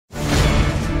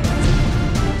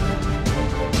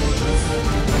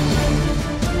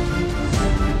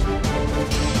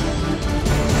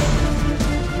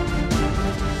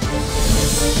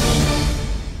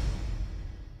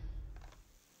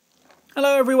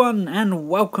everyone, and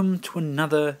welcome to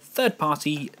another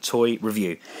third-party toy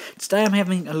review. Today I'm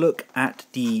having a look at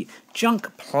the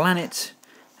Junk Planet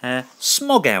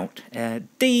Smogout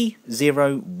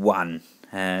D-01.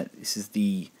 This is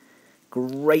the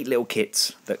great little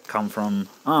kits that come from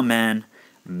our man,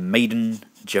 Maiden,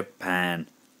 Japan.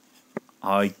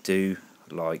 I do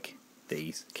like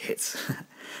these kits.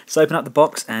 Let's open up the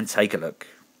box and take a look.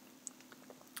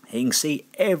 You can see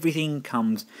everything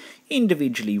comes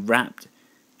individually wrapped,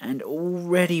 and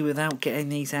already without getting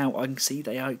these out I can see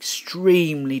they are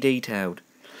extremely detailed.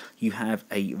 You have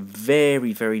a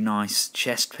very nice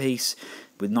chest piece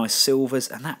with nice silvers,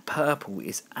 and that purple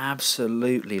is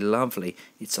absolutely lovely.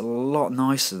 It's a lot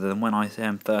nicer than when I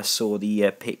first saw the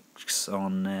pics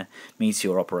on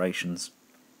Meteor Operations.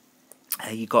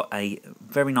 You've got a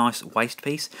very nice waist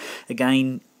piece,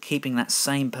 again keeping that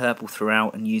same purple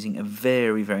throughout and using a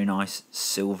very nice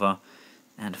silver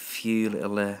and a few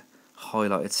little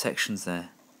highlighted sections there.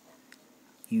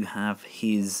 You have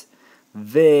his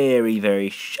very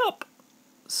sharp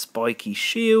spiky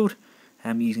shield,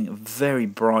 using a very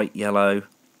bright yellow,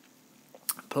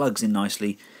 plugs in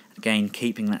nicely, again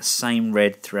keeping that same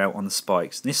red throughout on the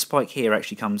spikes. This spike here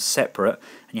actually comes separate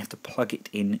and you have to plug it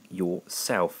in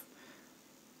yourself.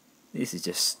 This is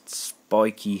just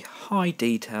spiky, high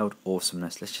detailed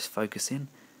awesomeness. Let's just focus in.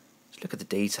 Just look at the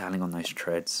detailing on those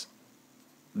treads.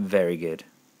 Very good.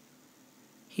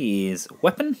 Here's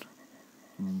weapon.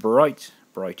 Bright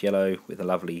yellow with a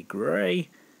lovely grey.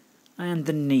 And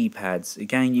the knee pads,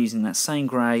 again using that same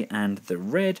grey and the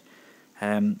red.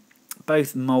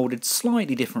 Both moulded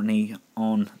slightly differently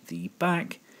on the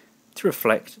back to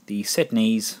reflect the said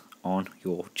knees on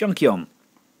your Junkion.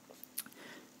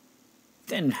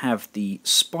 Then have the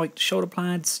spiked shoulder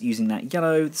pads using that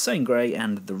yellow, the same grey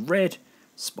and the red.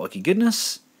 Spiky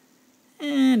goodness.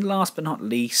 And last but not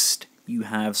least, you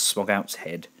have Smogout's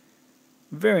head.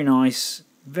 Very nice,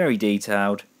 very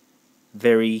detailed,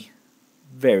 very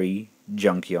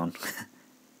Junkion.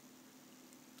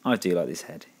 I do like this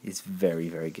head. It's very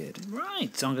good.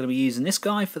 Right, so I'm going to be using this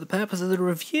guy for the purpose of the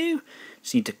review.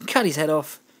 Just need to cut his head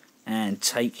off and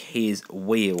take his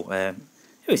wheel.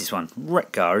 Who is this one?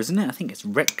 Retgar, isn't it? I think it's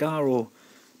Retgar or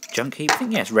Junkie. I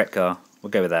think, yeah, it's Retgar. We'll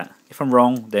go with that. If I'm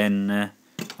wrong, then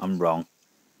I'm wrong.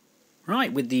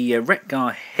 Right, with the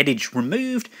Retgar headage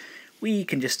removed, we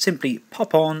can just simply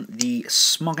pop on the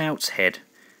Smogout's head.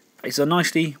 Places on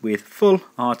nicely with full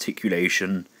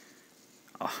articulation.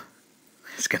 Oh,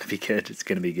 it's going to be good. It's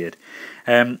going to be good.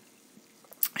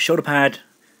 Shoulder pad,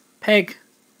 peg,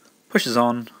 pushes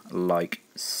on like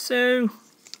so,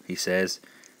 he says.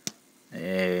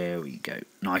 There we go.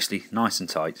 Nicely, nice and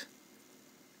tight.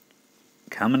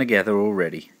 Coming together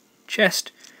already.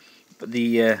 Chest, put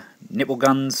the nipple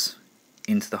guns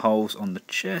into the holes on the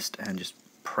chest and just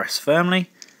press firmly.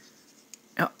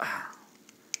 Oh,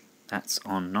 that's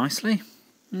on nicely.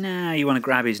 Now you want to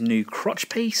grab his new crotch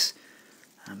piece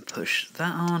and push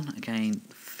that on. Again,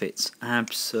 fits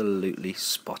absolutely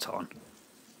spot on.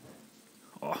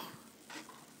 Oh.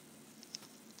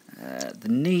 The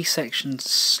knee section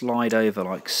slide over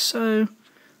like so,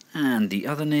 and the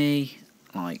other knee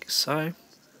like so.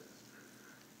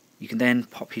 You can then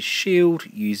pop his shield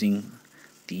using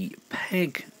the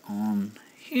peg on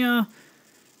here.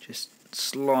 Just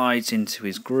slides into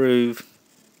his groove,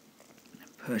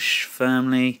 push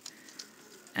firmly,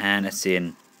 and it's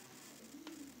in.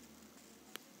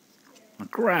 I'll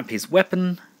grab his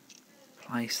weapon,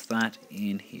 place that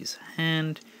in his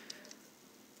hand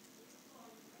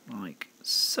like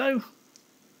so.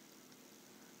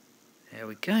 There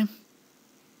we go.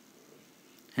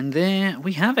 And there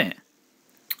we have it.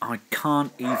 I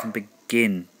can't even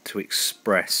begin to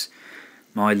express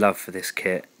my love for this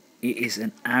kit. It is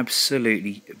an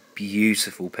absolutely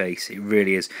beautiful piece. It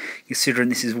really is. Considering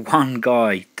this is one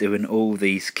guy doing all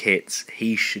these kits,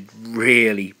 he should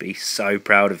really be so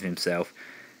proud of himself.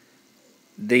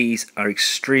 These are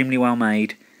extremely well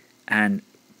made and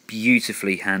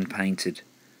beautifully hand painted.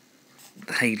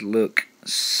 They look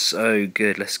so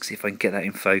good. Let's see if I can get that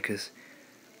in focus.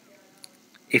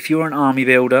 If you're an army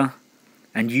builder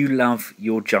and you love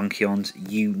your Junkions,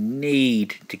 you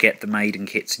need to get the Maiden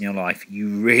kits in your life. You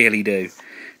really do.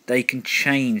 They can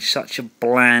change such a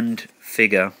bland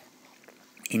figure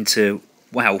into,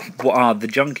 wow, what are the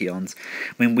Junkions?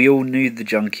 I mean, we all knew the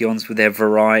Junkions with their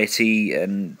variety,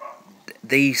 and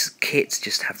these kits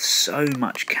just have so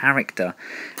much character.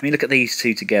 I mean, look at these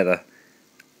two together.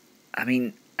 I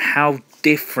mean, how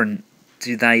different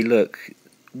do they look?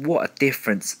 What a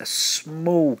difference a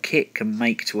small kit can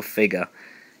make to a figure.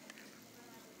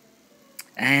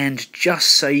 And just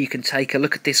so you can take a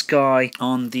look at this guy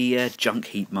on the junk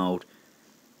heap mould.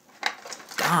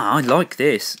 Ah, I like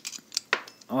this.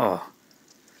 Oh,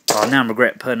 now I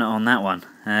regret putting it on that one.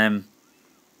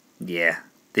 Yeah,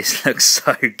 this looks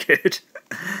so good.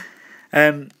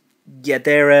 Yeah,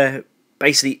 they're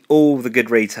basically all the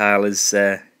good retailers.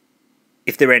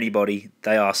 If they're anybody,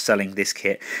 they are selling this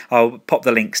kit. I'll pop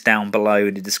the links down below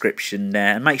in the description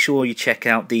there, and make sure you check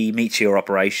out the Meteor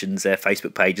Operations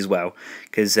Facebook page as well,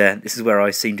 because this is where I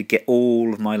seem to get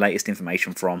all of my latest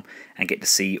information from and get to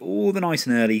see all the nice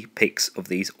and early pics of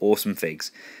these awesome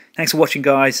figs. Thanks for watching,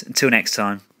 guys. Until next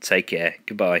time, take care.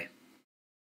 Goodbye.